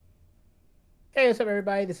Hey, what's up,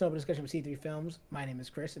 everybody? This is Open Discussion with C3 Films. My name is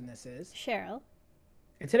Chris, and this is. Cheryl.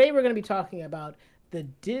 And today we're going to be talking about the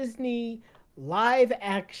Disney live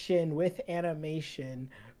action with animation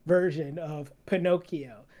version of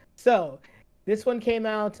Pinocchio. So, this one came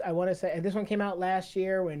out, I want to say, this one came out last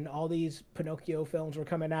year when all these Pinocchio films were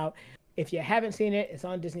coming out. If you haven't seen it, it's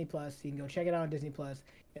on Disney Plus. You can go check it out on Disney Plus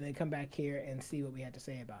and then come back here and see what we had to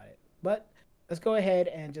say about it. But let's go ahead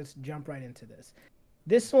and just jump right into this.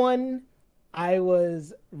 This one I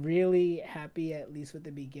was really happy, at least with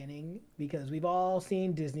the beginning, because we've all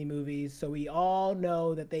seen Disney movies, so we all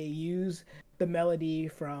know that they use the melody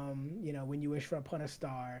from, When You Wish for Upon a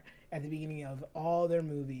Star at the beginning of all their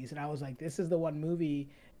movies. And I was like, this is the one movie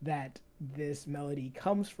that this melody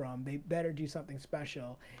comes from. They better do something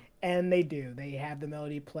special. And they do. They have the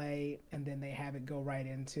melody play, and then they have it go right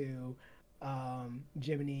into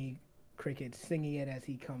Jiminy Cricket singing it as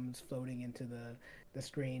he comes floating into the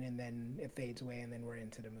screen, and then it fades away, and then we're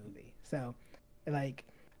into the movie. So, like,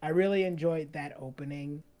 I really enjoyed that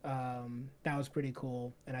opening. That was pretty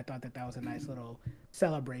cool, and I thought that that was a nice little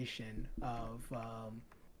celebration of,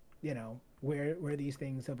 where these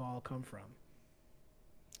things have all come from.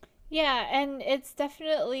 Yeah, and it's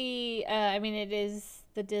definitely I mean it is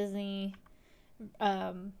the Disney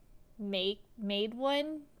made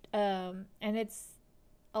one. And it's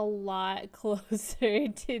a lot closer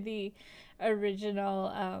to the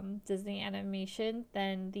original Disney animation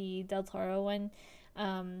than the Del Toro one.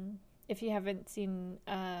 If you haven't seen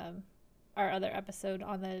our other episode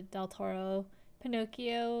on the Del Toro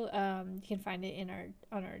Pinocchio, you can find it in our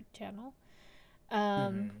on our channel. Um,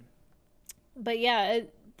 Mm-hmm. but yeah,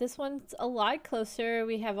 this one's a lot closer.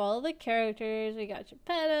 We have all the characters. We got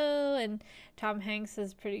Geppetto, and Tom Hanks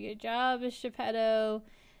does a pretty good job as Geppetto.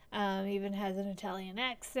 Even has an Italian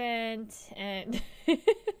accent, and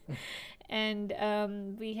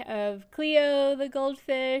and we have Cleo the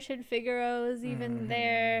goldfish, and Figaro is even Mm-hmm.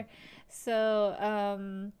 there. So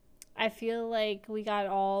I feel like we got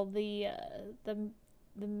all the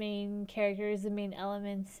main characters, the main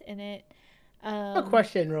elements in it. A Um,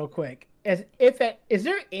 question, real quick. Is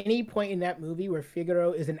there any point in that movie where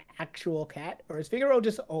Figaro is an actual cat, or is Figaro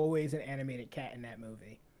just always an animated cat in that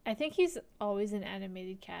movie? I think he's always an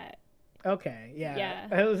animated cat. Okay, yeah. Yeah.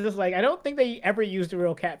 I was just like, I don't think they ever used a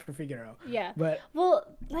real cat for Figaro, Yeah. but Well,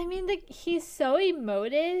 I mean, like he's so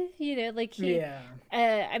emotive, like he yeah,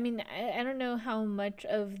 I mean, I don't know how much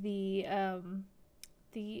of the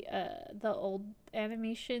old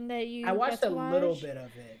animation that I you got watched a to little watch. bit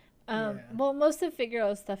of it. Yeah, Well, most of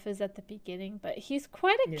Figaro's stuff is at the beginning, but he's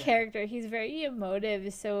quite a yeah, character. He's very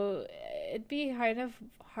emotive, so it'd be kind of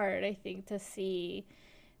hard, I think, to see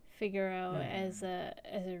Figaro mm-hmm. as a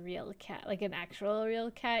real cat, like an actual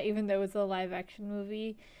real cat, even though it's a live action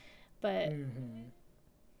movie. But Mm-hmm.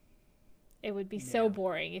 it would be so Yeah,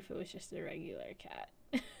 boring if it was just a regular cat.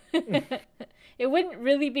 It wouldn't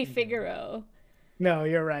really be yeah. Figaro. No,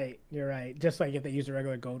 you're right. You're right. Just like if they used a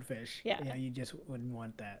regular goldfish, Yeah. you just wouldn't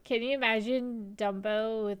want that. Can you imagine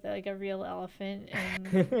Dumbo with like a real elephant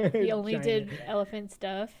and he only Giant. did elephant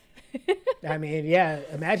stuff? I mean, yeah.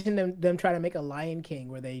 Imagine them trying to make a Lion King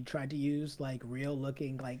where they tried to use like real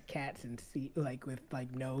looking like cats and see like with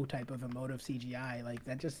like no type of emotive CGI. Like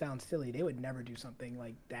that just sounds silly. They would never do something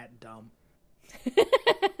like that dumb.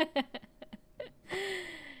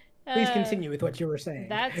 Please uh, continue with what you were saying.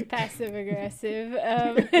 that's passive aggressive.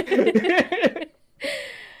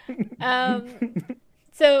 Um,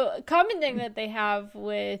 so, a common thing that they have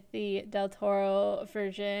with the Del Toro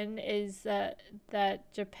version is that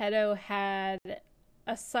Geppetto had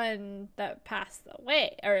a son that passed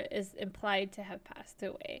away, or is implied to have passed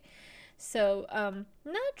away. So,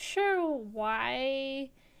 not sure why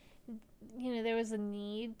there was a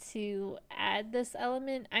need to add this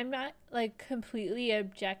element. I'm not like completely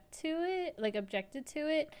objected to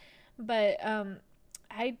it, but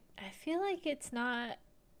I feel like it's not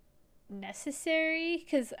necessary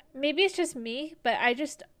because maybe it's just me, but I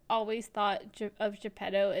just always thought of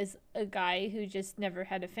Geppetto as a guy who just never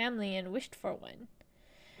had a family and wished for one.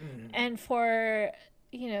 Mhm. And for,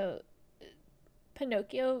 you know,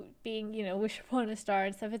 Pinocchio being, wish upon a star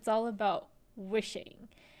and stuff, it's all about wishing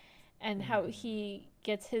and how Mhm. he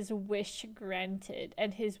gets his wish granted.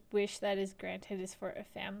 And his wish that is granted is for a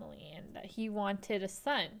family, and that he wanted a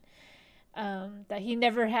son that he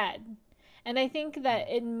never had. And I think that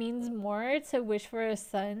it means more to wish for a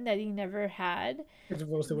son that he never had. As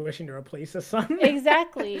opposed to wishing to replace a son.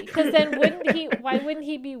 Exactly. Because then why wouldn't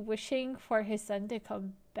he be wishing for his son to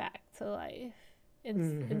come back to life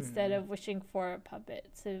instead Hmm. of wishing for a puppet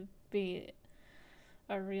to be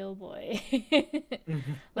a real boy.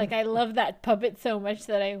 Like I love that puppet so much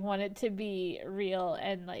that I want it to be real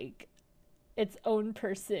and like its own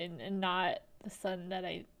person and not the son that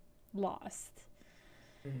I lost.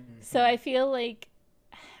 So I feel like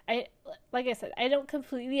I like I said, I don't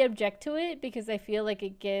completely object to it because I feel like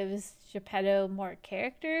it gives Geppetto more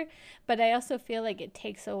character, but I also feel like it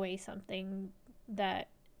takes away something that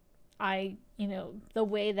the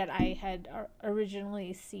way that I had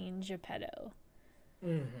originally seen Geppetto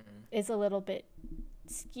is a little bit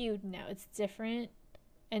skewed now. It's different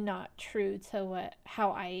and not true to how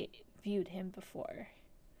I viewed him before.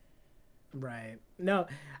 Right. No,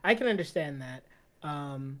 I can understand that.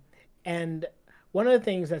 And one of the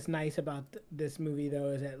things that's nice about this movie, though,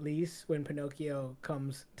 is at least when Pinocchio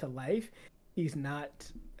comes to life, he's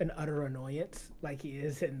not an utter annoyance like he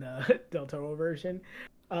is in the Del Toro version.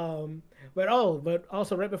 Um, but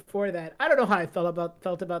also right before that, I don't know how I felt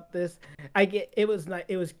about this. I get it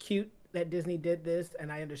was cute that Disney did this,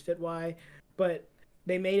 and I understood why, but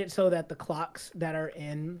they made it so that the clocks that are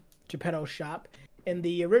in Geppetto's shop in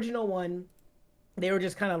the original one, they were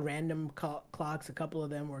just kind of random clocks. A couple of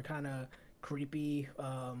them were kind of creepy.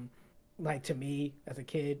 Like to me as a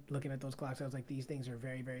kid looking at those clocks, I was like, these things are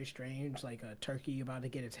very, very strange. Like a turkey about to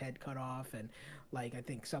get its head cut off, and like I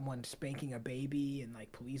think someone spanking a baby, and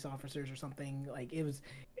like police officers or something. Like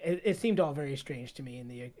it seemed all very strange to me in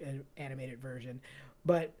the animated version.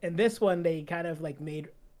 But in this one, they kind of like made.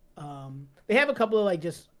 They have a couple of like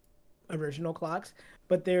just original clocks,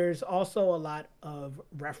 but there's also a lot of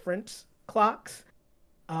reference clocks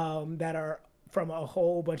that are from a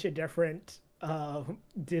whole bunch of different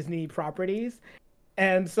Disney properties.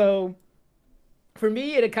 And so for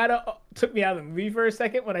me, it kind of took me out of the movie for a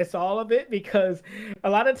second when I saw all of it, because a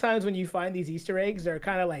lot of times when you find these Easter eggs, they're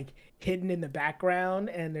kind of like hidden in the background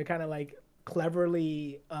and they're kind of like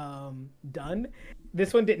cleverly done.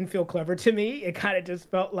 This one didn't feel clever to me. It kind of just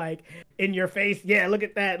felt like in your face. Yeah, look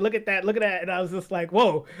at that, look at that, look at that. And I was just like,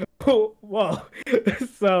 whoa, whoa, whoa.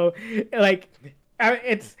 So like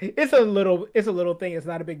it's a little thing. It's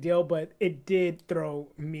not a big deal, but it did throw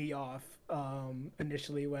me off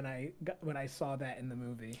initially when I saw that in the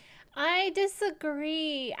movie. I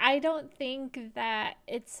disagree. I don't think that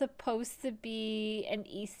it's supposed to be an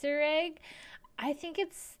Easter egg. I think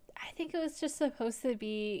it was just supposed to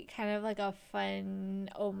be kind of like a fun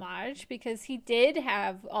homage because he did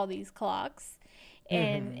have all these clocks Hmm.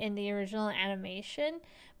 in the original animation,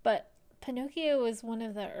 but Pinocchio was one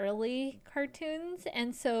of the early cartoons,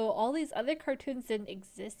 and so all these other cartoons didn't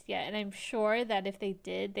exist yet, and I'm sure that if they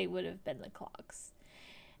did, they would have been the clocks.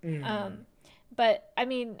 Hmm. Um, but I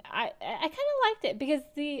mean, I kind of liked it because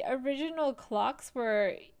the original clocks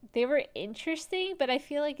were interesting, but I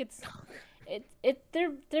feel like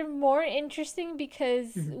they're more interesting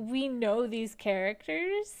because we know these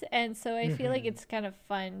characters, and so I feel like Hmm. it's kind of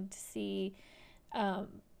fun to see um,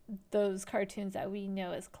 those cartoons that we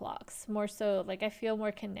know as clocks. More so, like I feel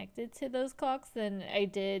more connected to those clocks than I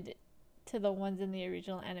did to the ones in the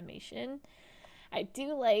original animation. I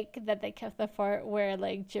do like that they kept the part where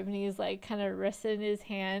like Jiminy is like kind of resting his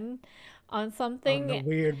hand on On the something,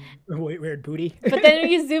 weird booty. but then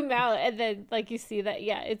you zoom out and then like you see that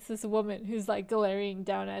yeah, it's this woman who's like glaring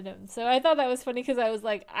down at him. So I thought that was funny because I was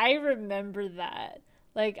like, I remember that.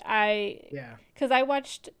 Like Yeah. because I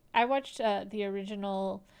watched the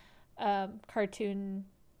original cartoon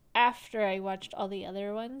after I watched all the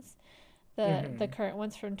other ones, the Hmm. current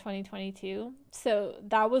ones from 2022. So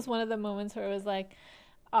that was one of the moments where it was like,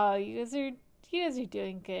 oh, you guys are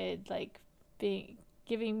doing good, like being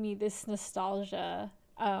giving me this nostalgia.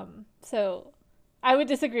 So I would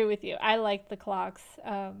disagree with you. I like the clocks,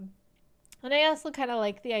 and I also kind of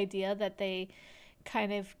like the idea that they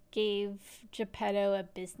kind of gave Geppetto a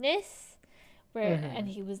business where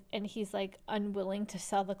Hmm. and he's like unwilling to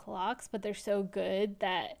sell the clocks, but they're so good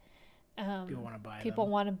that People want to buy people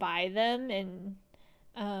them. want to buy them, and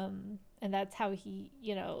that's how he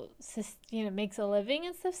makes a living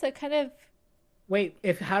and stuff. So kind of Wait,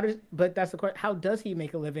 if how does but that's the question. How does he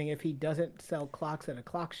make a living if he doesn't sell clocks at a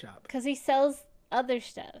clock shop? because he sells other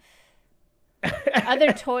stuff,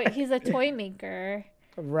 other toy. He's a toy maker,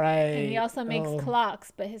 and he Right. also makes Oh.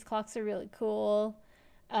 clocks, but his clocks are really cool.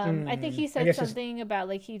 I think he I said guess just something about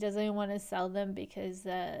like he doesn't want to sell them because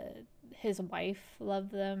his wife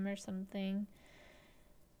loved them or something.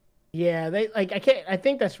 yeah, they like I can't I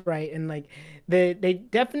think that's right. And like they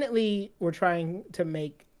definitely were trying to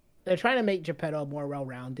make they're trying to make Geppetto more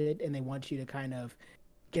well-rounded, and they want you to kind of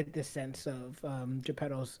get this sense of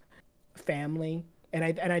Geppetto's family. And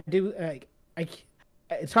I do like I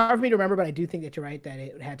it's hard for me to remember, but I do think that you're right that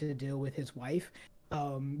it had to deal with his wife.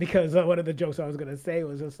 Because one of the jokes I was gonna say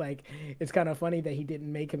was just like it's kind of funny that he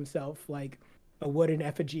didn't make himself like a wooden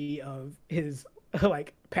effigy of his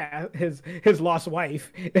like his lost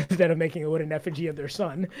wife instead of making a wooden effigy of their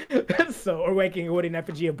son. So or making a wooden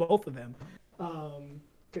effigy of both of them.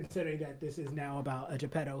 Considering that this is now about a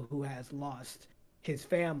Geppetto who has lost his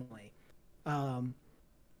family. Um,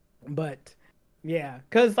 but yeah,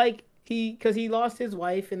 because he lost his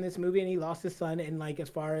wife in this movie and he lost his son, and like as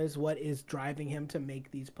far as what is driving him to make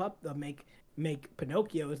these make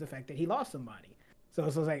Pinocchio is the fact that he lost somebody. So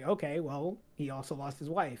it's like, okay, well, he also lost his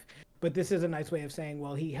wife. But this is a nice way of saying,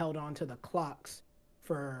 well, he held on to the clocks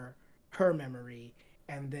for her memory,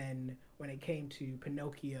 and then when it came to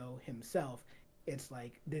Pinocchio himself, it's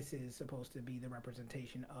like this is supposed to be the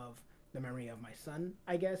representation of the memory of my son,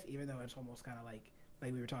 I guess, even though it's almost kind of like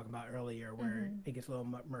we were talking about earlier, where it gets a little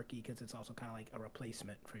murky because it's also kind of like a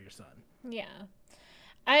replacement for your son. Yeah,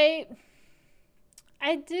 I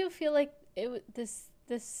I do feel like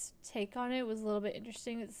this take on it was a little bit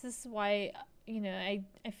interesting. This is why I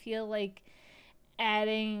feel like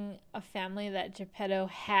adding a family that Geppetto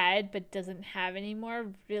had but doesn't have anymore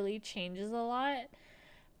really changes a lot.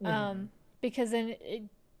 Mm-hmm. Because then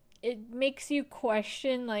it makes you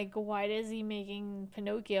question, like, why is he making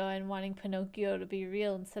Pinocchio and wanting Pinocchio to be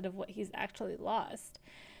real instead of what he's actually lost.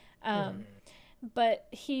 um, Mm-hmm. but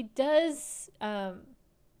he does,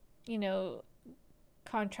 you know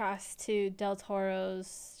contrast to Del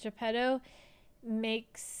Toro's Geppetto,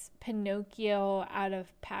 makes Pinocchio out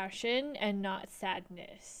of passion and not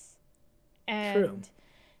sadness. True.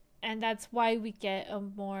 And that's why we get a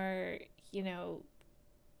more, you know,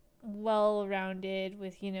 well-rounded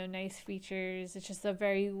with, nice features. It's just a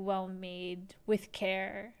very well-made with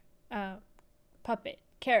care puppet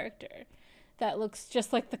character that looks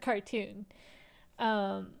just like the cartoon.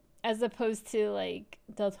 As opposed to like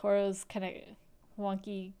Del Toro's kind of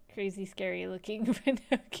wonky, crazy, scary looking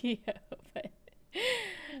Pinocchio. But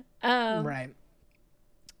um, Right.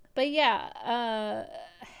 but yeah,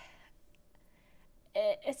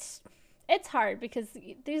 it's it's hard because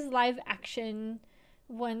these live action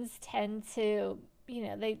ones tend to,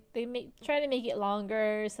 they try to make it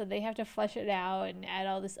longer, so they have to flesh it out and add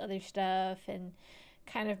all this other stuff and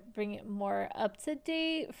kind of bring it more up to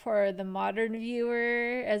date for the modern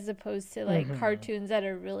viewer, as opposed to like Mm-hmm. cartoons that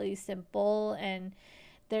are really simple, and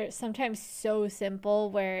they're sometimes so simple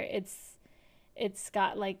where it's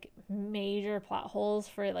got like major plot holes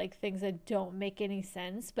for like things that don't make any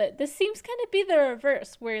sense. But this seems kind of be the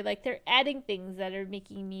reverse, where like they're adding things that are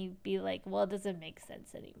making me be like, well, it doesn't make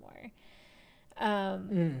sense anymore. um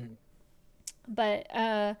Mm-hmm.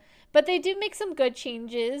 but but they do make some good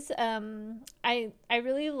changes. I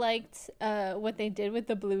really liked what they did with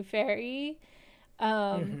the blue fairy.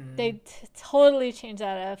 Mm-hmm. They totally changed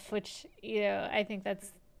that up, which, I think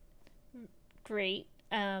that's great.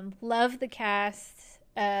 Love the cast.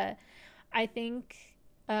 I think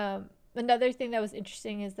another thing that was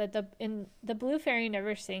interesting is that the blue fairy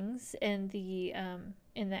never sings in the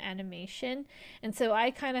animation, and so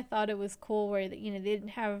I kind of thought it was cool where they didn't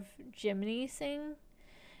have Jiminy sing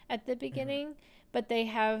at the Mm-hmm. beginning, but they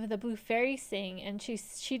have the blue fairy sing, and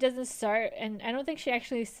she doesn't start, and I don't think she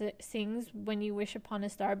actually sings when you wish upon a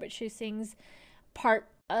star, but she sings part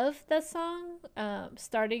of the song,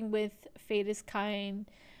 starting with Fate is kind,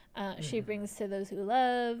 she Mm-hmm. brings to those who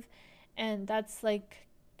love. And that's like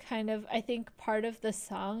kind of, I think, part of the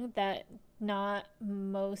song that not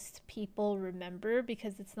most people remember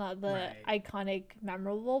because it's not the Right. iconic,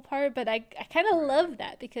 memorable part. But I kind of Right. love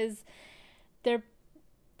that because they're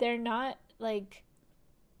they're not like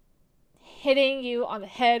hitting you on the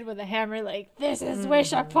head with a hammer like this is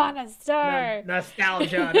Wish Mm-hmm. Upon a Star.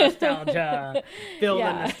 Nostalgia, nostalgia. Feel the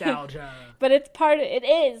Yeah. nostalgia. But it's part of it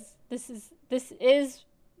is this is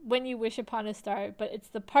When You Wish Upon a Star, but it's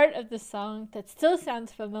the part of the song that still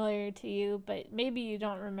sounds familiar to you, but maybe you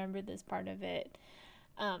don't remember this part of it.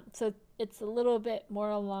 So it's a little bit more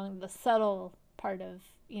along the subtle part of,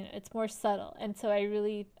 it's more subtle, and so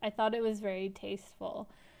I thought it was very tasteful.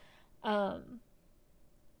 um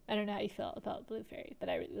I don't know how you feel about Blue Fairy, but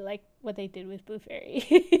I really like what they did with Blue Fairy.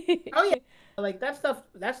 Oh yeah, like that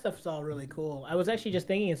stuff's all really cool. I was actually just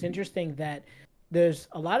thinking it's interesting that there's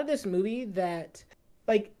a lot of this movie that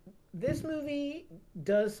like this movie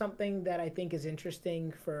does something that I think is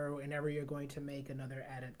interesting for whenever you're going to make another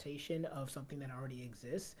adaptation of something that already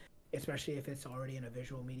exists, especially if it's already in a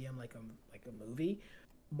visual medium like a movie.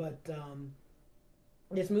 But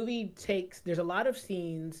this movie takes there's a lot of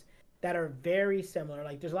scenes that are very similar.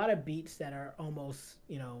 Like there's a lot of beats that are almost,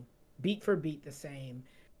 beat for beat the same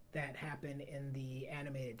that happen in the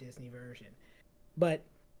animated Disney version. But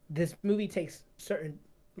this movie takes certain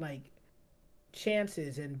like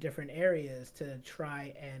chances in different areas to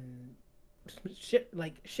try and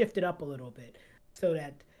shift it up a little bit so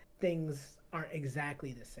that things aren't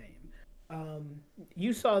exactly the same.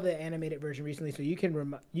 You saw the animated version recently, so you can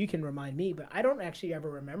remind me, but I don't actually ever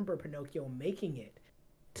remember Pinocchio making it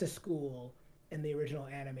to school in the original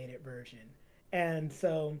animated version. And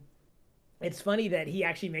so it's funny that he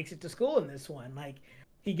actually makes it to school in this one. Like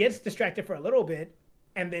he gets distracted for a little bit,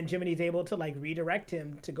 and then Jiminy's able to like redirect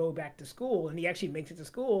him to go back to school, and he actually makes it to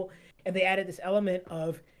school. And they added this element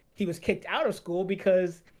of he was kicked out of school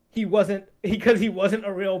because he wasn't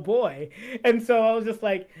a real boy. And so I was just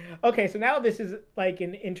like, okay, so now this is like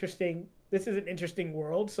this is an interesting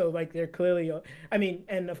world. So like they're clearly, I mean,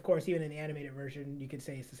 and of course even in the animated version you could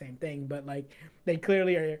say it's the same thing, but like they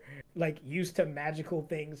clearly are like used to magical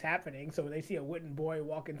things happening. So when they see a wooden boy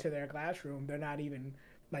walk into their classroom, they're not even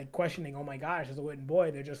like questioning, oh my gosh, there's a wooden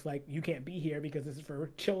boy. They're just like, you can't be here because this is for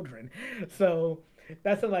children. So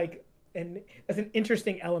that's a like, and that's an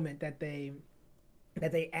interesting element that they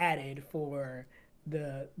added for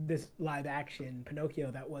this live action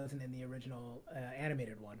Pinocchio that wasn't in the original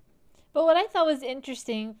animated one. But what I thought was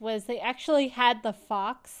interesting was they actually had the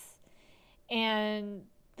fox and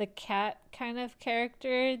the cat kind of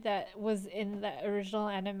character that was in the original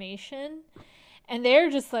animation. And they're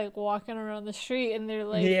just like walking around the street in their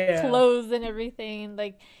like clothes and everything.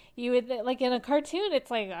 Like you would like in a cartoon,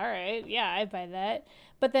 it's like, all right, yeah, I buy that.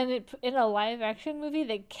 But then in a live action movie,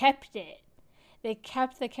 they kept it. They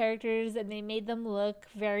kept the characters and they made them look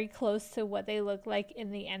very close to what they look like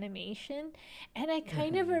in the animation. And I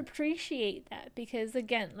kind of appreciate that because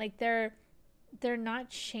again, like they're not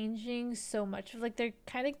changing so much. Like they're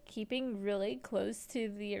kind of keeping really close to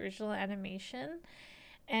the original animation.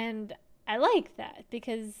 And I like that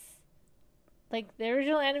because like the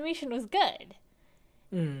original animation was good.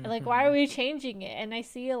 Like, why are we changing it? And I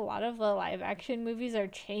see a lot of the live action movies are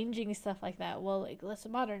changing stuff like that. Well, like, let's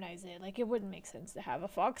modernize it. Like, it wouldn't make sense to have a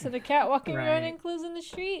fox and a cat walking around in clothes in the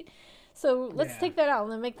street. So let's take that out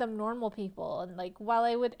and then make them normal people. And, like, while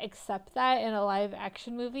I would accept that in a live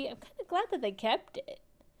action movie, I'm kind of glad that they kept it.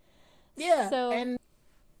 Yeah. So, and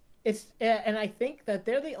and I think that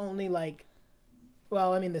they're the only, like,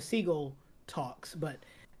 well, I mean, the seagull talks, but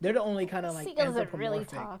they're the only kind of, like, seagulls don't really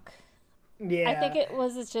talk. Yeah. I think it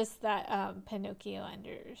was just that Pinocchio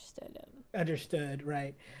understood him. Understood,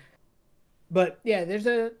 right. But yeah, there's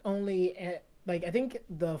like I think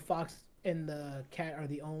the fox and the cat are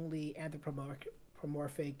the only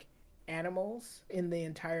anthropomorphic animals in the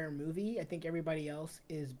entire movie. I think everybody else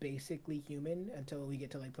is basically human until we get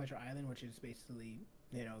to like Pleasure Island, which is basically,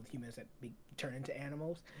 you know, humans that turn into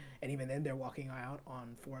animals, and even then they're walking out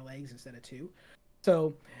on 4 legs instead of 2.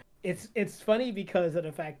 So it's funny because of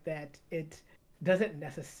the fact that it doesn't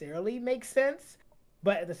necessarily make sense,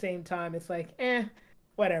 but at the same time it's like,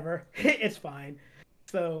 whatever. It's fine.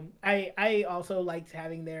 So I also liked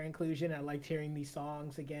having their inclusion. I liked hearing these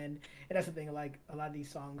songs again, and that's the thing. Like a lot of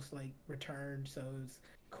these songs like returned, so it's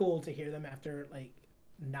cool to hear them after like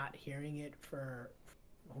not hearing it for,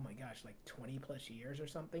 oh my gosh, like 20 plus years or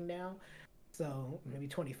something now. So maybe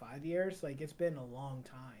 25 years. Like it's been a long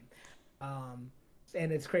time.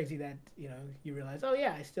 And it's crazy that, you know, you realize, oh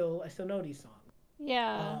yeah, I still know these songs.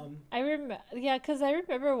 Yeah, I remember. Yeah, because I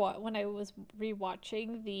remember when I was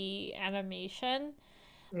rewatching the animation,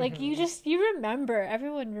 like you remember,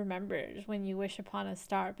 everyone remembers when you wish upon a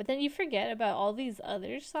star, but then you forget about all these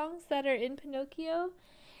other songs that are in Pinocchio,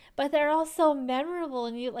 but they're all so memorable,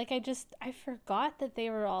 and you like I forgot that they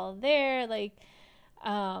were all there. Like,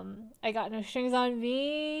 I got no strings on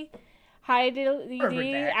me. Hi, Dee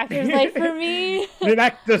Actor's Life for Me. An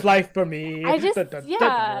Actor's Life for Me. I just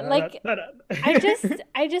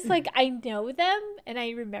like I know them and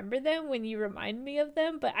I remember them when you remind me of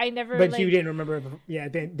them, but I never. But like, you didn't remember. Yeah,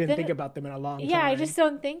 didn't think about them in a long time. Yeah, I just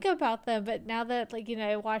don't think about them. But now that like, you know,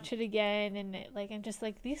 I watch it again and like I'm just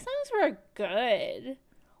like, these songs were good.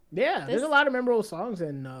 Yeah, there's a lot of memorable songs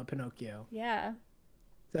in Pinocchio. Yeah.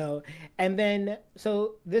 So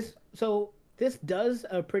this does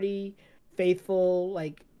a pretty faithful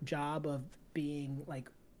like job of being like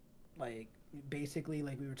basically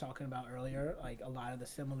like we were talking about earlier, like a lot of the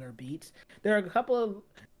similar beats. There are a couple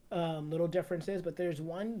of little differences, but there's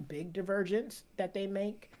one big divergence that they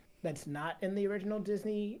make that's not in the original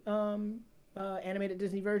Disney animated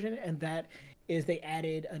Disney version, and that is they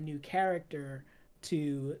added a new character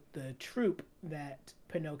to the troupe that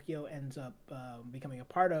Pinocchio ends up becoming a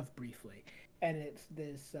part of briefly, and it's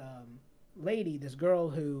this lady, this girl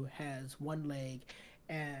who has one leg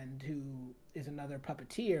and who is another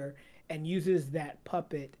puppeteer and uses that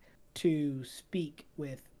puppet to speak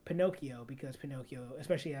with Pinocchio, because Pinocchio,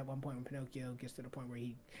 especially at one point when Pinocchio gets to the point where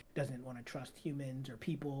he doesn't want to trust humans or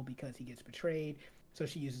people because he gets betrayed. So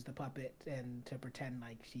she uses the puppet and to pretend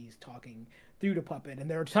like she's talking through the puppet. And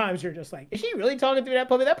there are times you're just like, is she really talking through that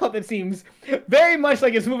puppet? That puppet seems very much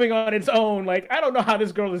like it's moving on its own. Like, I don't know how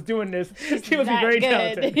this girl is doing this. She must be very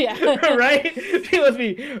talented. Yeah. Right? She must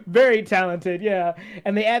be very talented. Yeah.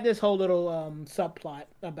 And they add this whole little subplot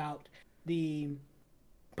about the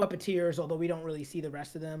puppeteers, although we don't really see the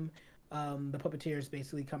rest of them. The puppeteers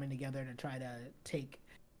basically coming together to try to take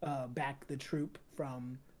back the troupe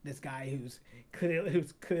from this guy who's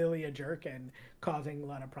clearly a jerk and causing a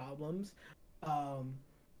lot of problems.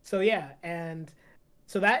 So yeah, and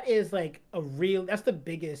so that is like that's the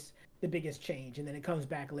biggest change. And then it comes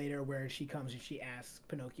back later where she comes and she asks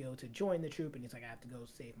Pinocchio to join the troupe, and he's like, I have to go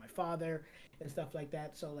save my father and stuff like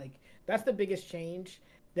that. So like that's the biggest change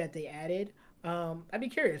that they added. I'd be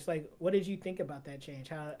curious, like, what did you think about that change?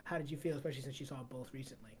 How did you feel, especially since you saw both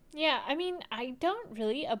recently? Yeah, I mean, I don't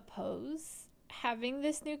really oppose having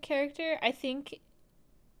this new character. I think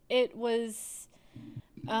it was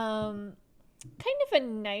kind of a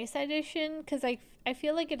nice addition because I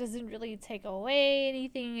feel like it doesn't really take away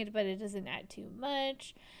anything, but it doesn't add too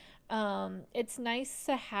much. It's nice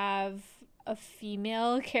to have a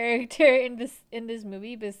female character in this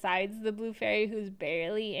movie besides the Blue Fairy, who's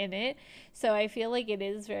barely in it. So I feel like it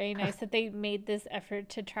is very nice that they made this effort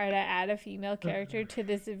to try to add a female character to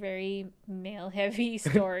this very male heavy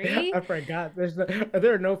story. I forgot.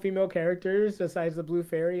 There are no female characters besides the Blue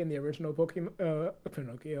Fairy in the original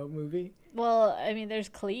Pinocchio movie. Well, I mean, there's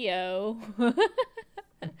Cleo.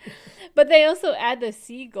 But they also add the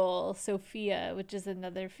seagull, Sophia, which is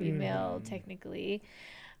another female technically.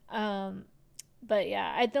 But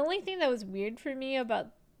yeah, the only thing that was weird for me about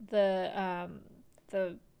the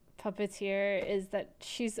puppeteer is that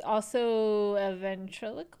she's also a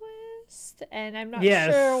ventriloquist, and I'm not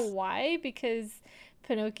sure why, because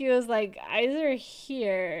Pinocchio's like, eyes are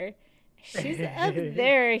here, she's up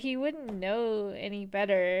there, he wouldn't know any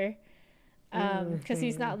better, because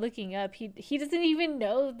he's not looking up. He doesn't even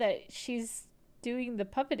know that she's doing the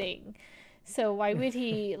puppeting, so why would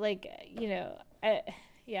he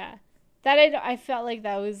yeah. That I felt like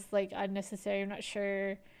that was like unnecessary. I'm not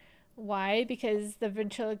sure why, because the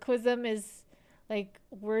ventriloquism is like,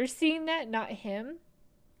 we're seeing that, not him.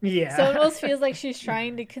 Yeah. So it almost feels like she's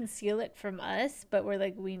trying to conceal it from us, but we're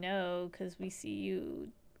like, we know because we see you,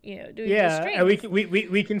 doing the strings. And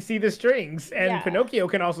we can see the strings, and Pinocchio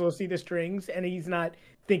can also see the strings, and he's not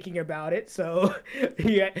thinking about it. So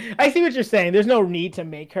yeah, I see what you're saying. There's no need to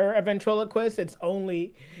make her a ventriloquist. It's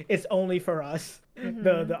only for us.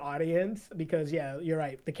 The audience, because yeah, you're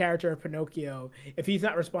right, the character of Pinocchio, if he's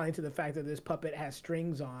not responding to the fact that this puppet has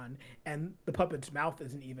strings on and the puppet's mouth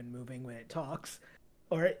isn't even moving when it talks,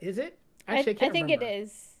 or is it? Actually, I think remember.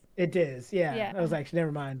 It is, yeah. I was like,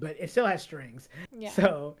 never mind, but it still has strings.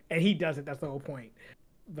 So, and he doesn't, that's the whole point.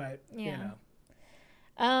 But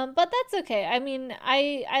but that's okay. I mean,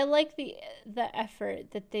 I like the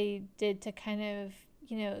effort that they did to kind of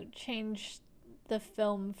change the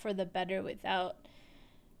film for the better without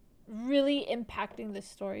really impacting the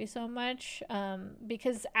story so much,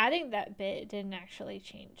 because adding that bit didn't actually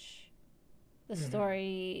change the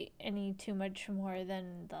story any too much more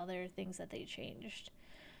than the other things that they changed.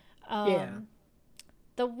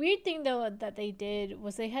 The weird thing though that they did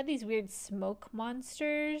was they had these weird smoke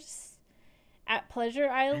monsters at Pleasure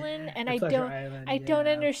Island, and I don't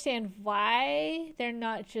understand why they're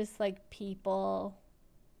not just like people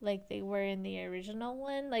like they were in the original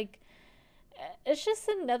one. Like, it's just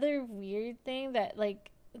another weird thing that,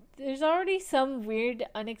 like, there's already some weird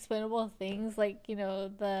unexplainable things, like,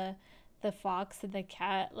 the fox and the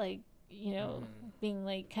cat, like, being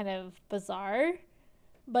like kind of bizarre,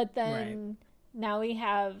 but then now we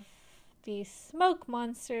have these smoke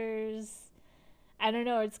monsters. I don't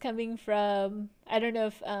know where it's coming from. I don't know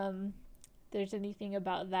if there's anything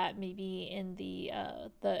about that maybe in the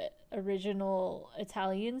original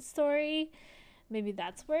Italian story. Maybe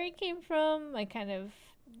that's where it came from. I kind of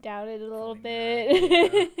doubt it a little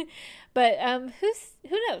bit. But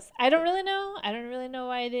who knows? I don't really know. I don't really know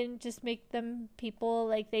why I didn't just make them people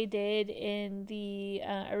like they did in the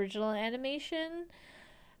original animation.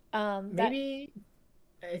 Maybe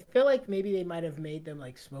I feel like maybe they might have made them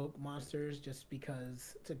like smoke monsters just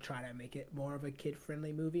because to try to make it more of a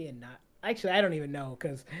kid-friendly movie and not. Actually, I don't even know,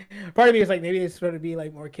 because part of me is like, maybe it's supposed to be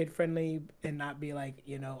like more kid friendly and not be like,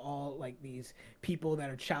 all like these people that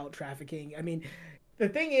are child trafficking. I mean, the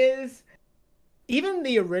thing is, even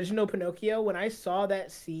the original Pinocchio, when I saw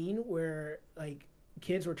that scene where like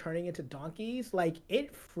kids were turning into donkeys, like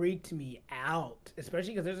it freaked me out,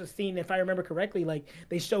 especially because there's a scene, if I remember correctly, like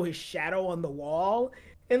they show his shadow on the wall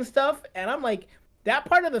and stuff, and I'm like, that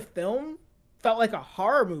part of the film felt like a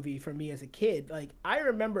horror movie for me as a kid. Like I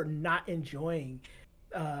remember not enjoying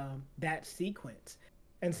that sequence,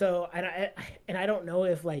 and so and I don't know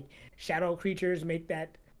if like shadow creatures make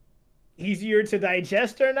that easier to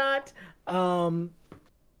digest or not.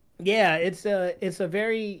 Yeah, it's a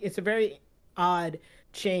very odd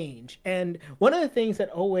change. And one of the things that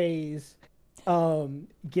always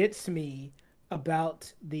gets me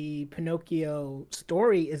about the Pinocchio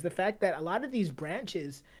story is the fact that a lot of these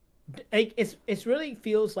branches, like it's really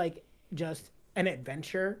feels like just an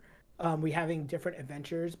adventure. We having different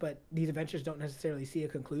adventures, but these adventures don't necessarily see a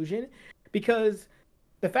conclusion because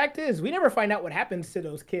the fact is we never find out what happens to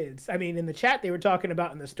those kids. I mean, in the chat they were talking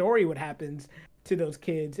about in the story what happens to those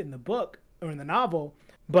kids in the book or in the novel,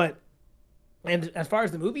 but and as far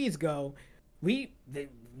as the movies go,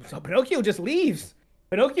 so Pinocchio just leaves.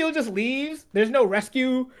 Pinocchio just leaves. There's no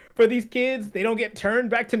rescue for these kids. They don't get turned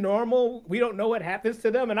back to normal. We don't know what happens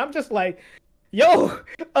to them, and I'm just like, yo,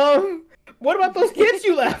 what about those kids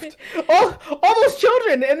you left? All those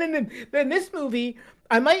children. And then this movie,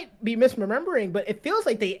 I might be misremembering, but it feels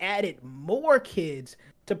like they added more kids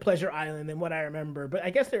to Pleasure Island than what I remember. But I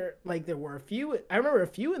guess there were a few. I remember a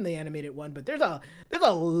few in the animated one, but there's a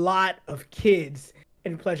lot of kids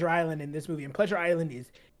in Pleasure Island in this movie, and Pleasure Island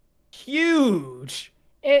is huge.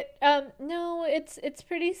 No, it's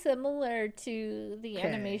pretty similar to the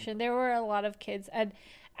animation. There were a lot of kids, and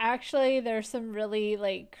actually there's some really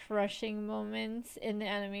like crushing moments in the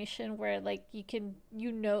animation where like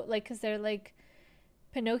like because they're like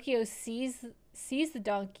Pinocchio sees the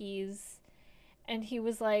donkeys, and he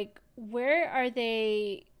was like, where are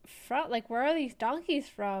they from, like where are these donkeys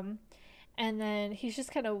from? And then he's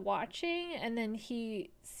just kind of watching, and then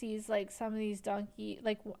he sees like some of these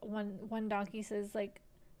like one donkey says like,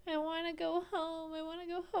 I want to go home,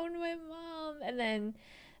 to my mom. And then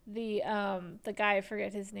the guy, I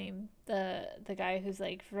forget his name, the guy who's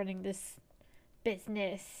like running this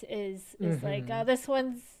business is like, oh, this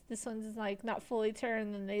one's like not fully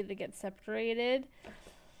turned, and they get separated.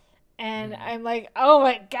 And I'm like, oh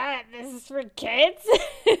my god, this is for kids.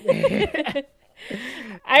 But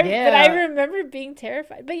I remember being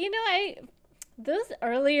terrified. But those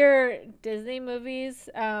earlier Disney movies,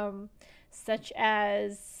 such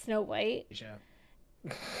as Snow White.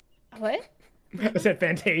 What? I said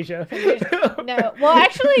Fantasia. No. Well,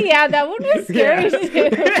 actually, yeah, that one was scary too.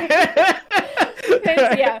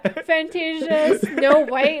 Yeah, Fantasia, Snow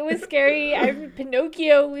White was scary.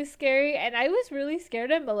 Pinocchio was scary, and I was really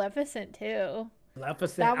scared of Maleficent too.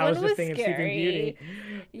 Maleficent. I was just thinking Sleeping Beauty.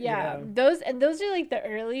 Yeah, those are like the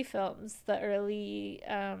early films,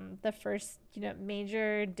 the first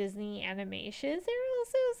major Disney animations. They were all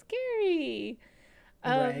so scary.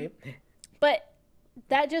 Right. But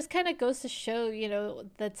that just kind of goes to show,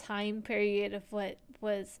 the time period of what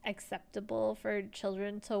was acceptable for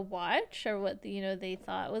children to watch, or what they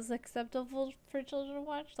thought was acceptable for children to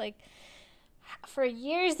watch. Like for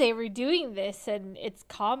years they were doing this, and it's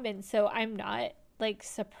common. So I'm not like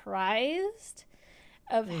surprised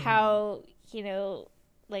of how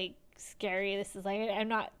like scary this is. Like I'm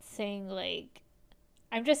not saying like,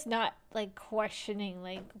 I'm just not like questioning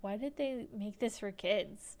like, why did they make this for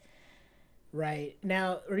kids? Right.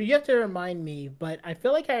 Now, you have to remind me, but I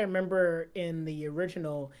feel like I remember in the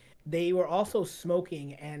original, they were also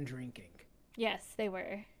smoking and drinking. Yes, they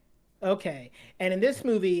were. Okay. And in this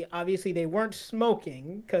movie, obviously, they weren't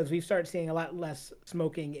smoking, because we've started seeing a lot less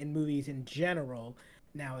smoking in movies in general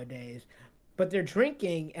nowadays. But they're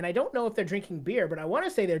drinking, and I don't know if they're drinking beer, but I want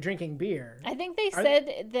to say they're drinking beer. I think they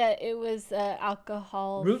said that it was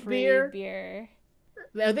alcohol-free beer.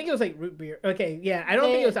 I think it was like root beer. Okay, yeah, I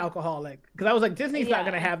don't think it was alcoholic, because I was like, Disney's not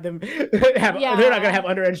gonna have them they're not gonna have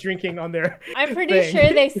underage drinking on their. I'm pretty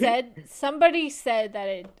sure somebody said that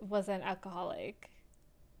it wasn't alcoholic.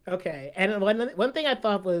 Okay, and one thing I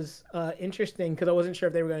thought was interesting, because I wasn't sure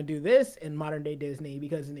if they were going to do this in modern day Disney,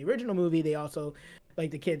 because in the original movie they also, like,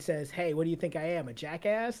 the kid says, hey, what do you think I am, a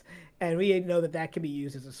jackass? And we know that can be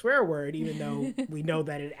used as a swear word, even though we know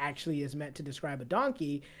that it actually is meant to describe a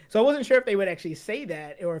donkey. So I wasn't sure if they would actually say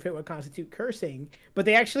that, or if it would constitute cursing, but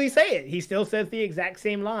they actually say it. He still says the exact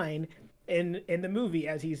same line in the movie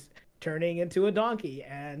as he's turning into a donkey.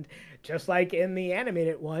 And just like in the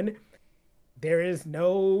animated one, there is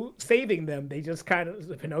no saving them. They just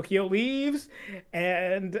Pinocchio leaves,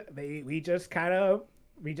 and we just kind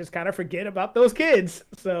of forget about those kids.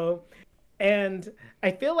 So, and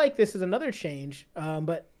I feel like this is another change.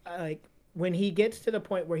 But like when he gets to the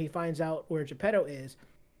point where he finds out where Geppetto is,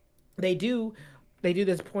 they do they do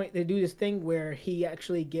this thing where he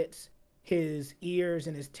actually gets his ears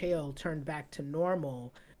and his tail turned back to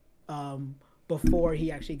normal, um, before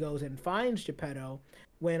he actually goes and finds Geppetto.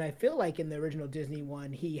 When I feel like in the original Disney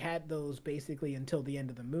one, he had those basically until the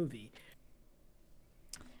end of the movie.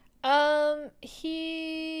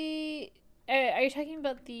 He. Are you talking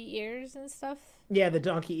about the ears and stuff? Yeah, the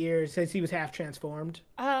donkey ears, since he was half transformed.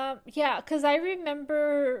 Yeah, because I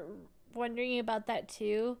remember wondering about that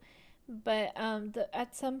too, but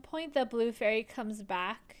at some point the blue fairy comes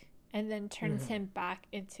back and then turns Hmm. him back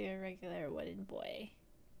into a regular wooden boy.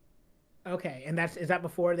 Okay, and is that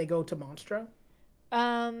before they go to Monstro?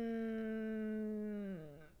 Um,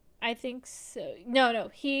 I think so. No, no,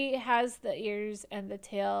 he has the ears and the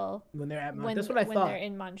tail When they're at That's what I when they're thought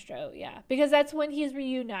in Monstro. Yeah, because that's when he's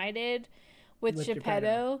reunited with with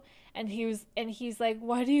Geppetto. Geppetto, and he's like,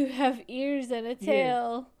 "Why do you have ears and a Yeah.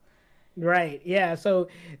 tail?" Right. Yeah. So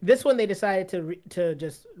this one they decided to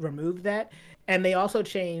just remove that, and they also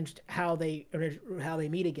changed how they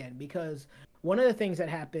meet again, because one of the things that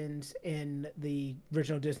happens in the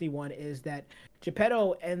original Disney one is that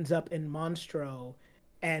Geppetto ends up in Monstro,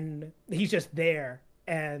 and he's just there,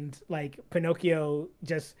 and like Pinocchio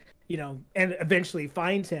just and eventually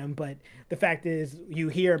finds him. But the fact is, you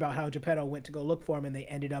hear about how Geppetto went to go look for him, and they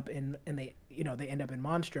ended up in and they end up in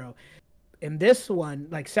Monstro in this one,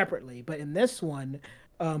 like separately, but in this one,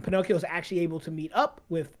 Pinocchio is actually able to meet up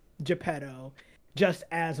with Geppetto just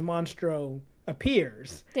as Monstro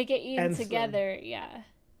appears. They get eaten And so, together. Yeah.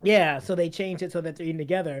 yeah, so they changed it so that they're eating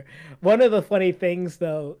together. One of the funny things,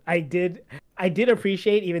 though, I did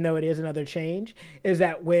appreciate, even though it is another change, is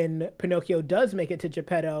that when Pinocchio does make it to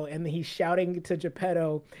Geppetto and he's shouting to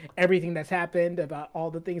Geppetto everything that's happened about all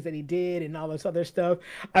the things that he did and all this other stuff.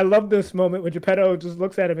 I love this moment when Geppetto just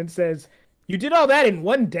looks at him and says, "You did all that in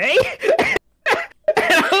one day?"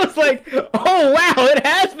 And I was like, "Oh wow, it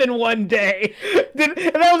has been one day."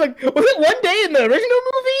 And I was like, "Was it one day in the original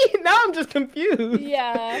movie?" Now I'm just confused.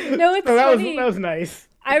 Yeah. No, it's So funny. that was nice.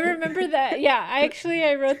 I remember that. Yeah,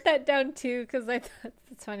 I wrote that down too because I thought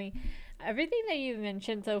it's funny. Everything that you've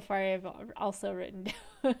mentioned so far, I've also written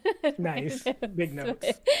down. In my Nice. Big notes.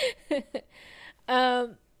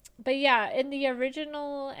 um, but yeah, in the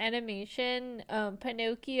original animation,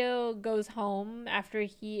 Pinocchio goes home after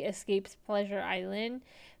he escapes Pleasure Island,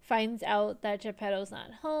 finds out that Geppetto's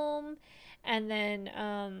not home, and then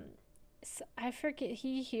I forget,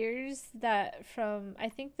 he hears that from, I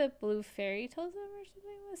think the Blue Fairy tells him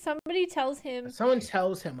or something. Somebody tells him Someone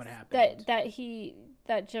tells him what happened.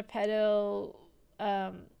 that Geppetto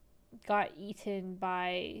um got eaten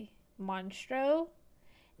by Monstro,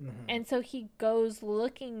 Hmm. and so he goes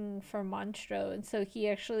looking for Monstro, and so he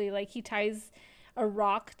actually, like, he ties a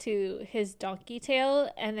rock to his donkey tail,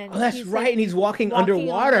 and then Oh, that's he's right. like And he's walking walking on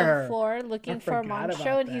the underwater. floor I looking for forgot Monstro,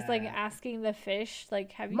 about and he's like that. asking the fish,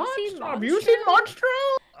 like, "Have you seen Monstro? Have you Monstro?" seen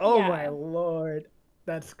Monstro? Oh my Yeah, lord.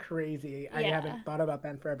 That's crazy. I yeah. haven't thought about that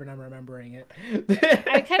in forever, and I'm remembering I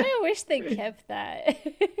it. kind of wish they kept that.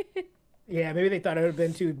 Yeah, maybe they thought it would have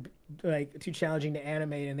been too challenging to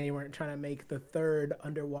animate, and they weren't trying to make the third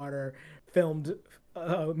underwater filmed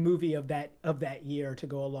movie of that year to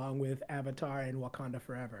go along with Avatar and Wakanda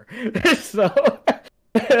Forever. So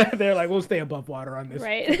they're like, we'll stay above water on this for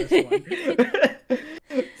Right. this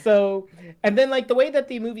one. So, and then like the way that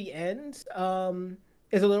the movie ends,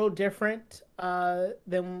 is a little different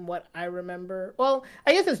than what I remember. Well,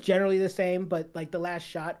 I guess it's generally the same, but like the last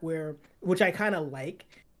shot which I kind of like,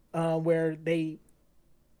 where they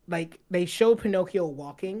show Pinocchio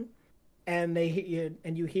walking, and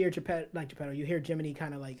you hear Geppetto, you hear Jiminy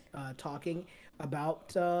kind of like talking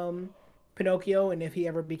about Pinocchio and if he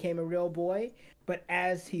ever became a real boy. But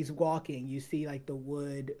as he's walking, you see like the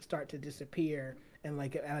wood start to disappear, and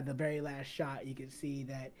like at the very last shot, you can see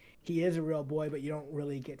that he is a real boy, but you don't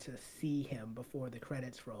really get to see him before the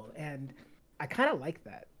credits roll. And I kind of like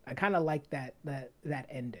that. I kind of like that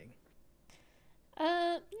ending.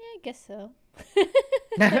 Yeah, I guess so.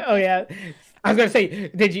 Oh yeah, I was gonna say,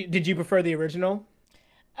 did you prefer the original?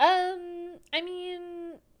 I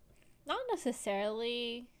mean, not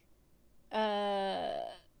necessarily.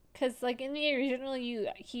 Cause like in the original,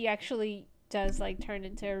 he actually does like turn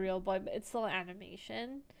into a real boy, but it's still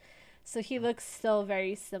animation, so he looks still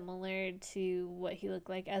very similar to what he looked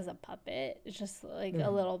like as a puppet. It's just like a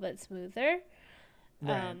Mhm. little bit smoother.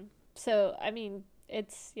 Right. So I mean,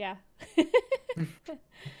 it's, yeah.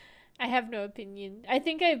 I have no opinion. I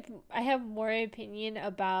think I have more opinion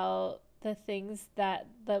about the things that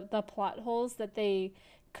the plot holes that they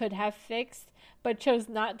could have fixed but chose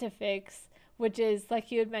not to fix which is,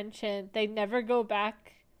 like you had mentioned, they never go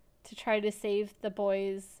back to try to save the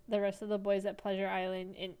rest of the boys at Pleasure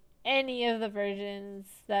Island in any of the versions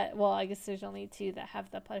that, well, I guess there's only two that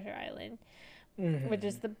have the Pleasure Island, which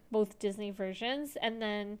is the both Disney versions. And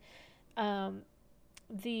then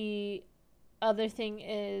the other thing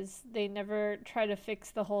is they never try to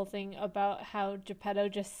fix the whole thing about how Geppetto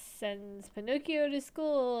just sends Pinocchio to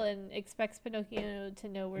school and expects Pinocchio to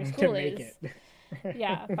know where school is.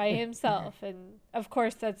 Yeah, by himself. And of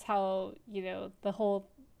course that's how, the whole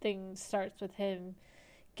thing starts with him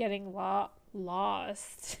getting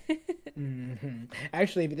lost.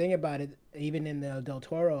 Actually, if you think about it, even in the Del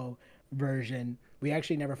Toro version, we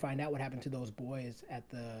actually never find out what happened to those boys at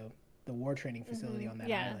the war training facility on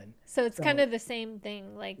that island. So it's kind of the same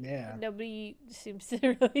thing. Like, nobody seems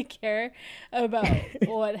to really care about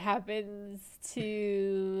what happens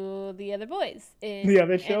to the other boys. The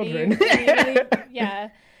other children. Yeah.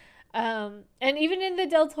 And even in the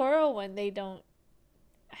Del Toro one, they don't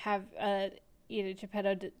have,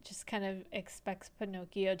 Geppetto just kind of expects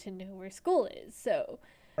Pinocchio to know where school is. So...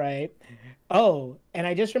 Right. Oh, and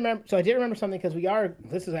I just remember. So I did remember something because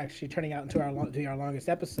this is actually turning out into our longest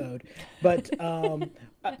episode. But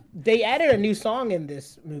they added a new song in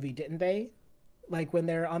this movie, didn't they? Like when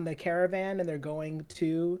they're on the caravan and they're going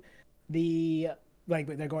to Pleasure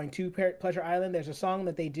Island. There's a song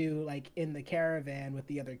that they do like in the caravan with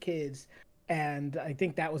the other kids. And I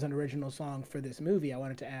think that was an original song for this movie. I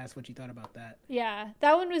wanted to ask what you thought about that. Yeah,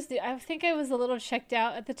 that one was I think I was a little checked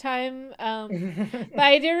out at the time. But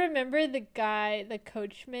I do remember the guy, the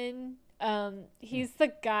coachman. He's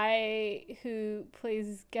the guy who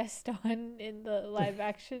plays Gaston in the live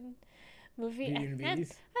action movie. I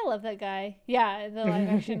love that guy. Yeah, the live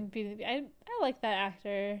action Beauty and the Beast. I like that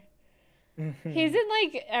actor. He's in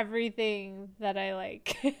like everything that I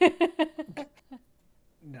like.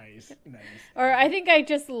 Nice. Or I think I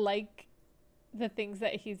just like the things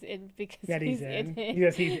that he's in because he's in it.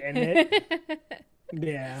 Yes, he's in it.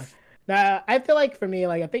 Yeah. I feel like for me,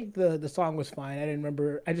 like I think the song was fine. I just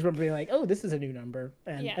remember being like, oh, this is a new number,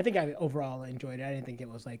 and I think I overall enjoyed it. I didn't think it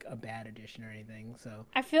was like a bad addition or anything. So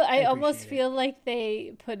I almost feel like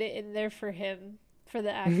they put it in there for him, for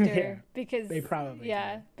the actor, because they probably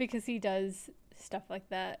did. Because he does stuff like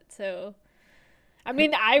that. So, I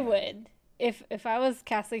mean, I would. If I was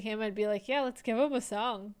casting him, I'd be like, yeah, let's give him a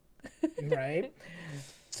song. Right.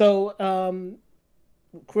 So,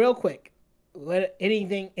 real quick,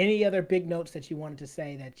 any other big notes that you wanted to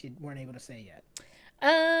say that you weren't able to say yet?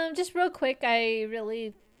 Just real quick, I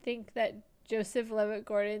really think that Joseph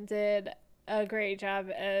Levitt-Gordon did a great job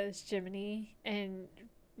as Jiminy, and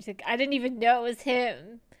I didn't even know it was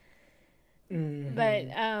him. But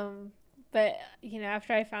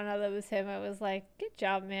after I found out that it was him, I was like, good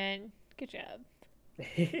job, man. Good job.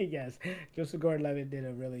 Yes, Joseph Gordon-Levitt did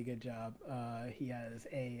a really good job. He has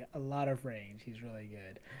a lot of range. He's really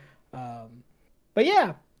good. But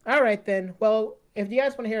yeah, all right then. Well, if you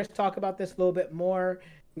guys want to hear us talk about this a little bit more,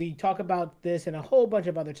 we talk about this and a whole bunch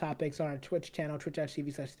of other topics on our Twitch channel,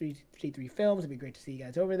 twitch.tv/3C3Films. It'd be great to see you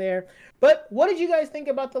guys over there. But what did you guys think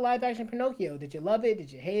about the live-action Pinocchio? Did you love it? Did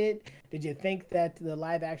you hate it? Did you think that the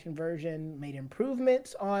live-action version made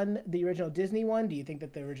improvements on the original Disney one? Do you think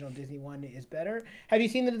that the original Disney one is better? Have you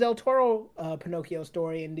seen the Del Toro Pinocchio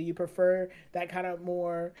story, and do you prefer that kind of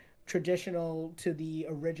more traditional to the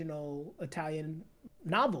original Italian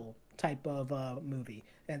novel type of movie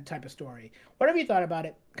and type of story? Whatever you thought about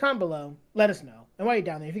it, comment below. Let us know. And while you're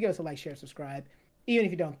down there, if you give us a like, share, subscribe. Even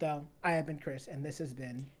if you don't, though, I have been Chris, and this has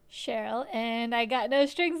been Cheryl, and I got no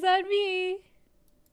strings on me.